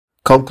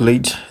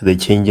calculate the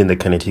change in the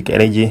kinetic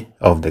energy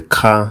of the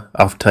car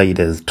after it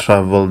has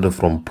traveled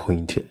from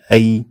point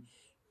A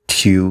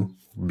to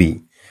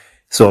B.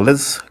 So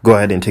let's go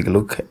ahead and take a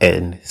look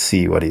and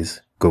see what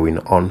is going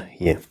on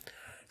here.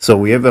 So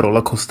we have a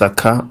roller coaster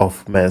car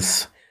of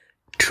mass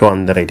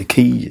 200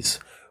 kgs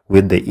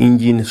with the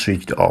engine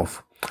switched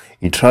off.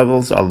 It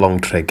travels along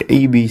track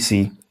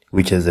ABC,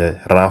 which has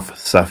a rough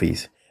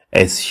surface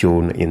as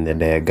shown in the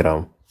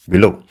diagram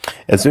below.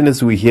 As soon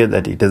as we hear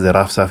that it has a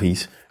rough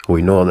surface,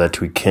 we know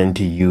that we can't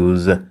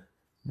use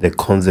the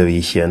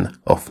conservation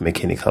of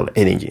mechanical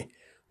energy.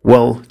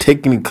 Well,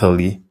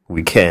 technically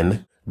we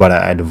can, but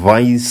I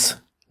advise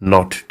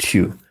not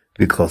to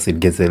because it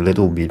gets a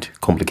little bit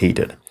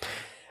complicated.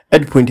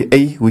 At point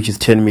A, which is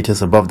 10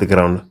 meters above the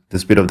ground, the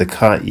speed of the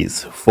car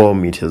is 4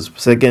 meters per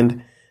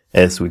second,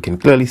 as we can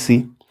clearly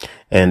see.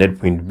 And at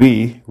point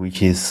B,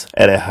 which is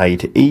at a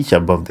height h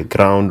above the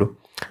ground,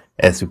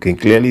 as you can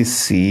clearly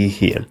see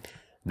here,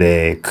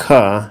 the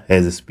car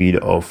has a speed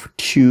of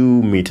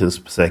 2 meters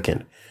per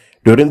second.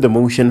 During the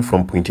motion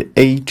from point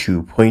A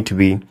to point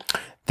B,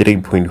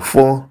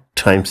 3.4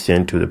 times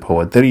 10 to the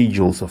power 3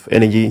 joules of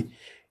energy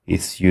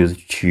is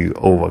used to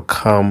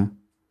overcome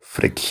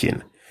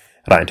friction.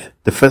 Right,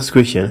 the first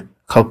question,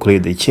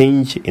 calculate the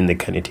change in the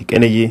kinetic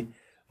energy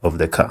of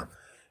the car.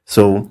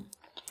 So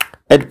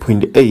at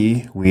point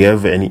A, we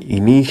have an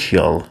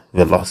initial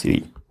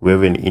velocity. We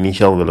have an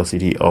initial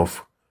velocity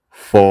of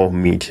 4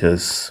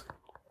 meters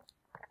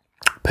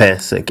per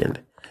second.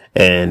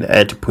 And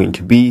at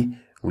point B,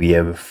 we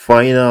have a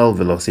final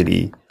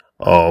velocity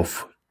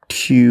of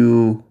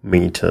 2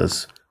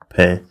 meters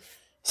per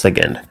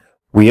second.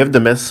 We have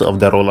the mass of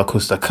the roller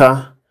coaster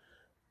car.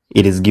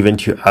 It is given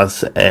to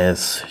us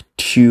as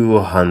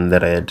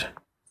 200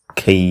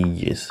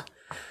 kgs.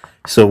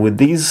 So with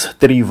these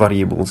three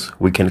variables,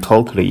 we can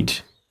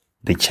calculate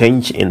the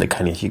change in the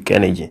kinetic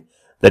energy.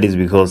 That is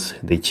because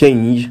the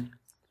change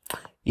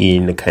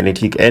in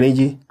kinetic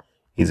energy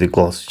is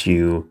equals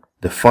to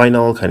the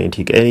final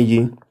kinetic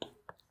energy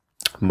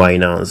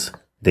minus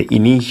the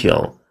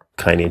initial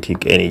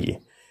kinetic energy.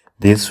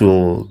 This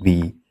will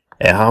be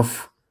a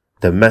half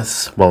the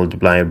mass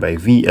multiplied by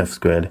Vf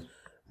squared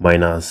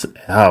minus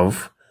a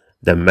half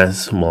the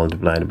mass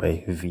multiplied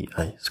by Vi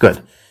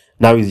squared.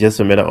 Now it's just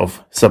a matter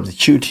of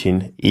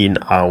substituting in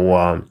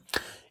our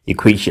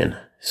equation.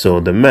 So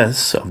the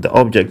mass of the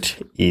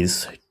object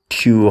is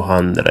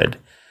 200.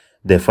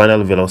 The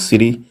final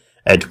velocity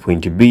at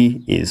point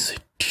B is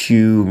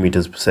 2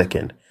 meters per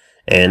second.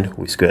 And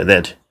we square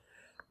that.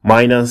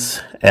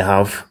 Minus a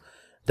half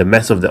the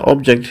mass of the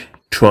object,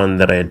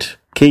 200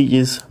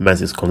 kgs,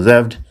 mass is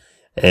conserved.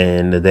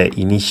 And the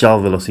initial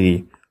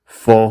velocity,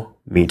 4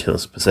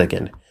 meters per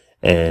second.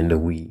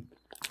 And we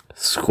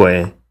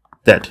square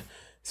that.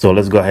 So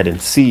let's go ahead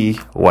and see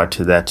what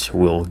that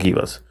will give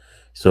us.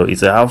 So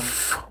it's a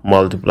half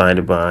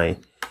multiplied by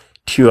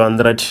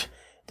 200.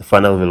 The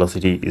final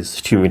velocity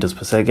is 2 meters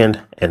per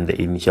second and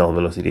the initial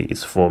velocity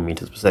is 4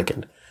 meters per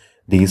second.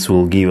 This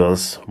will give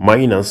us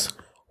minus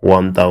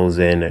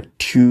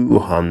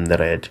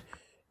 1200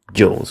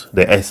 joules.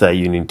 The SI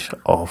unit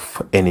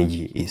of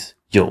energy is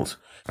joules.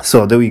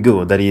 So there we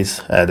go. That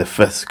is the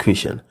first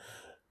question.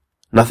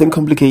 Nothing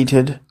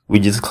complicated. We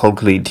just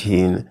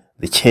calculating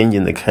the change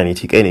in the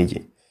kinetic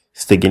energy.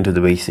 Sticking to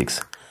the basics.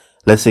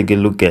 Let's take a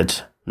look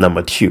at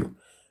number 2.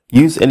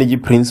 Use energy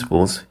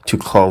principles to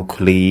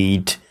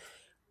calculate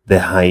the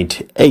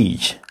height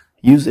h.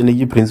 Use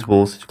energy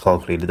principles to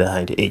calculate the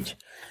height h.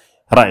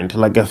 Right,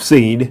 like I've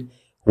said,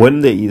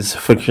 when there is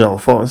frictional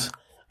force,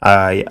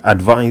 I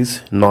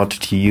advise not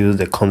to use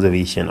the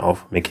conservation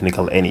of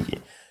mechanical energy.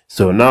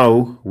 So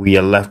now we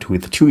are left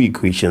with two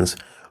equations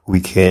we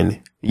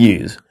can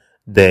use.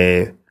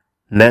 The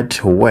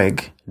net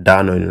work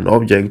done on an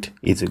object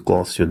is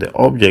equals to the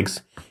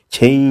object's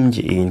change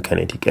in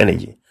kinetic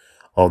energy,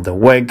 or the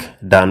work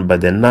done by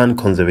the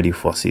non-conservative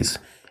forces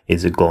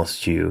is equals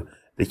to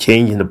the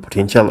change in the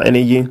potential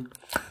energy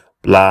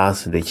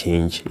plus the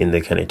change in the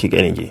kinetic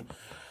energy.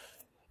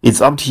 It's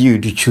up to you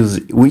to choose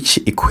which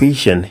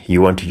equation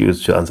you want to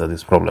use to answer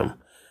this problem.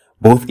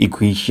 Both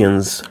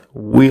equations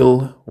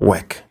will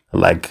work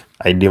like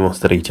I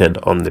demonstrated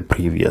on the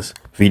previous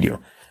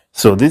video.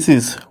 So this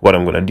is what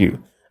I'm going to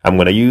do. I'm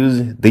going to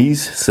use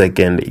this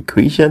second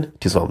equation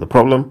to solve the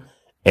problem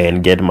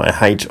and get my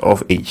height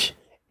of h.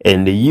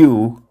 And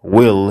you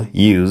will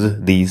use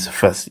this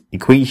first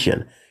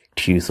equation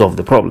to solve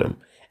the problem.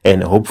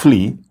 And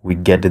hopefully we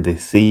get the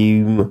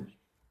same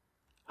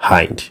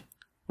height.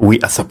 We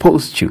are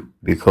supposed to,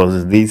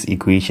 because these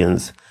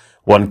equations,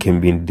 one can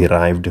be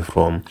derived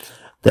from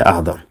the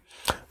other.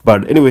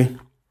 But anyway,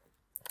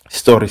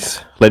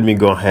 stories. Let me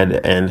go ahead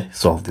and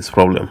solve this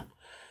problem.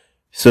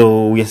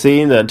 So we are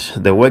saying that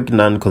the work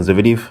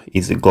non-conservative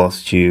is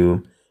equals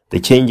to the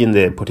change in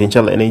the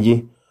potential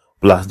energy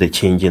plus the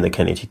change in the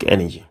kinetic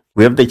energy.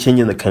 We have the change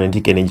in the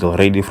kinetic energy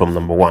already from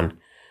number 1,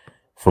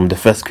 from the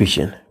first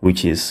question,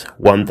 which is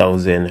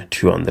 1200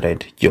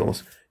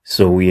 joules.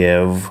 So we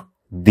have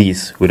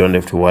this, we don't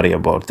have to worry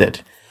about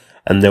that.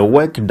 And the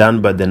work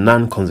done by the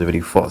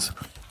non-conservative force,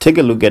 take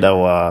a look at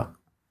our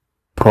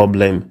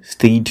problem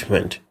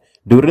statement.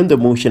 During the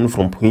motion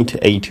from point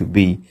A to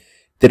B,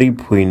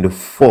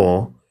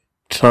 3.4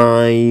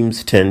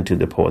 times 10 to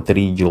the power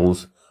 3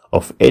 joules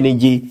of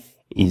energy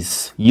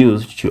is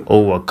used to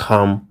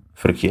overcome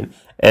friction,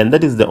 and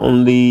that is the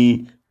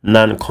only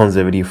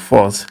non-conservative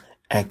force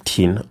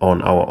acting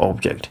on our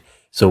object.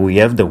 So we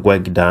have the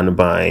work done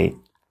by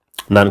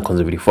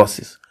non-conservative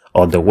forces,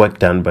 or the work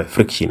done by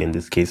friction in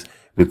this case,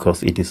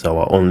 because it is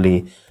our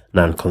only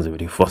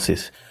non-conservative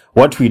forces.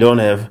 What we don't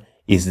have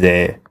is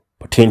the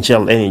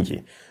potential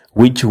energy,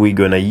 which we're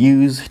gonna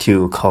use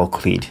to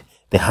calculate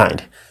the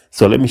height.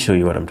 So let me show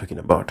you what I'm talking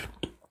about.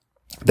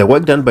 The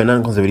work done by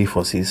non-conservative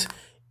forces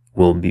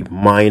will be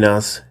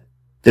minus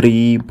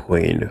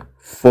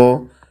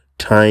 3.4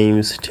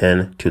 times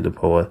 10 to the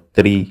power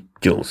 3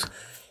 joules.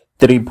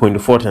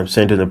 3.4 times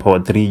 10 to the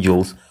power 3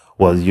 joules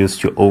was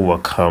used to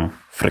overcome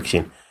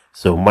friction.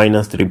 So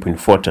minus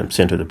 3.4 times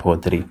 10 to the power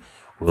 3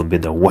 will be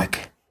the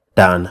work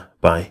done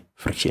by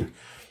friction.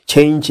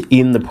 Change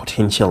in the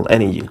potential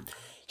energy.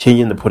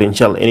 Change in the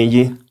potential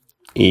energy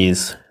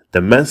is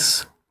the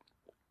mass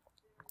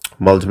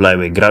multiplied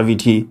by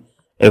gravity,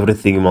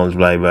 everything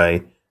multiplied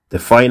by the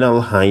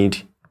final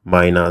height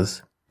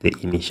minus the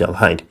initial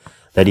height.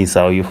 That is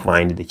how you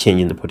find the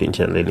change in the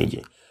potential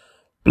energy,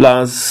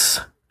 plus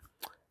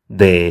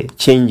the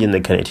change in the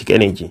kinetic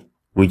energy,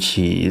 which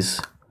is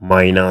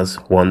minus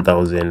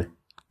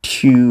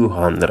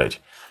 1200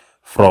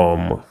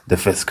 from the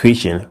first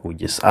question we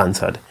just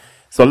answered.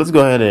 So let's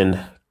go ahead and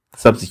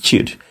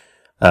substitute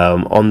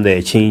on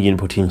the change in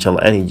potential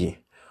energy.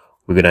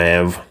 We're going to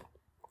have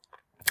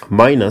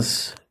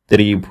minus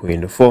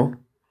 3.4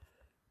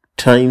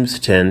 times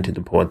 10 to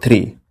the power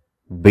 3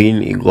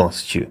 being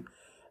equals to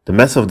the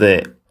mass of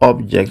the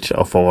object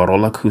of our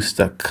roller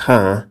coaster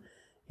car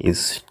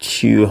is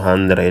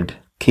 200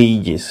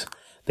 kgs.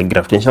 The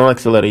gravitational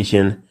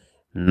acceleration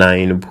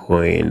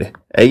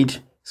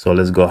 9.8. So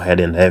let's go ahead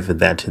and have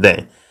that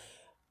there.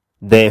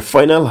 The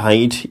final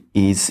height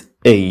is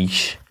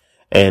h,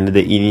 and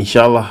the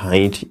initial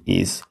height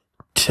is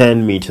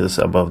 10 meters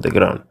above the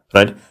ground,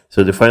 right?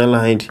 So the final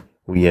height,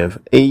 we have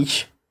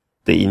h,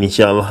 the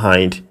initial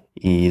height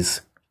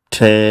is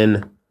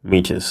 10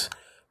 meters,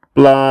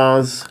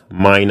 plus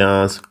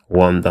minus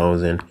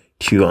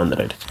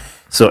 1200.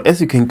 So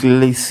as you can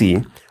clearly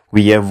see,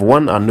 we have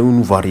one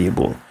unknown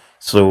variable.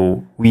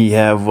 So we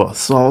have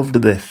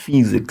solved the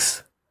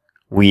physics.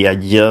 We are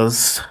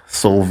just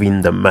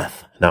solving the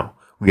math now.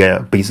 We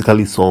are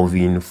basically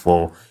solving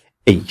for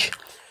h.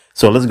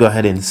 So let's go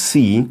ahead and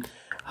see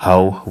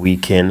how we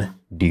can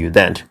do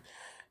that.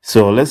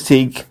 So let's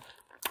take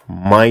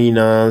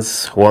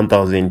minus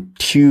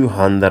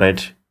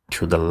 1200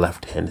 to the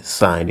left hand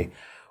side.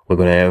 We're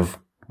going to have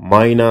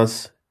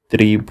minus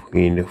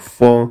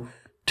 3.4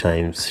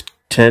 times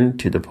 10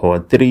 to the power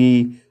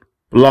 3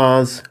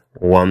 plus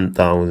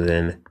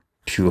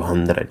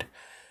 1200.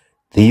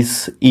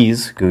 This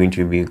is going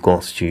to be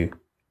equals to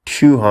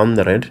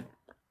 200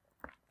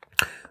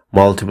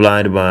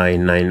 multiplied by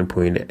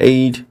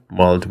 9.8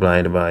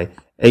 multiplied by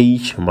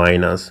h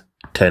minus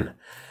 10.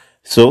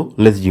 So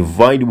let's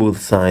divide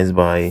both sides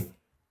by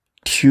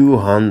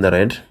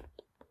 200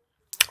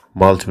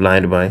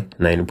 multiplied by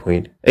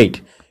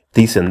 9.8.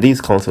 This and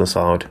this cancels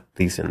out,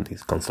 this and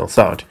this cancels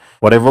out.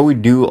 Whatever we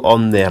do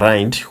on the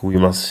right, we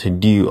must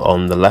do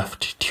on the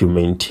left to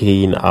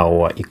maintain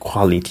our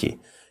equality.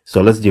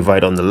 So let's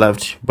divide on the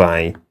left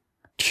by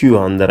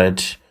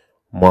 200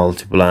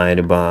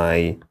 multiplied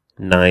by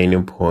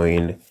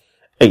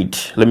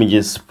 9.8. Let me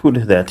just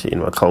put that in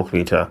my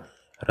calculator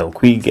real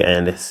quick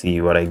and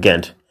see what I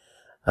get.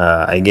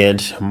 I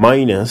get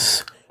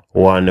minus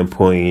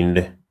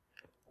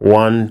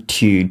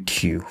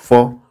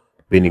 1.1224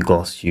 being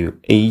equals to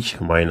h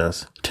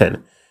minus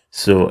 10.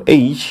 So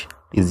h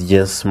is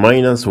just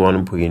minus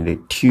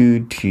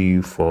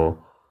 1.224.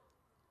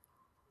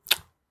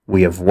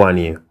 We have 1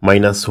 here,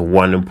 minus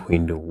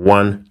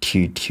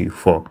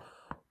 1.1224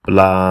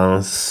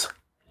 plus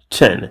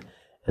 10.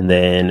 And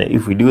then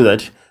if we do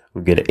that,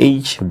 we get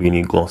h being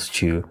equals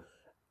to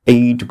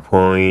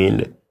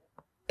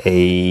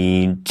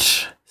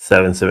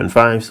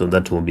 8.8775. So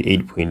that will be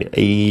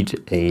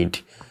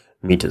 8.88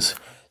 meters.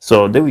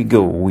 So there we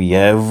go. We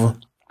have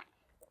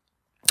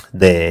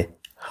the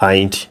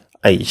height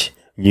h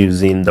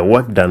using the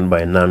work done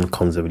by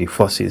non-conservative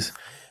forces.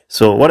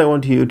 So what I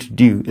want you to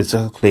do is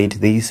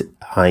calculate this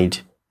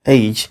height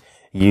h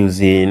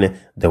using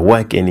the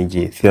work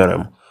energy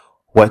theorem.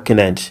 Work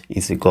net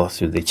is equal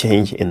to the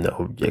change in the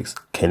object's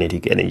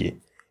kinetic energy.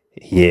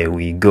 Here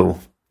we go.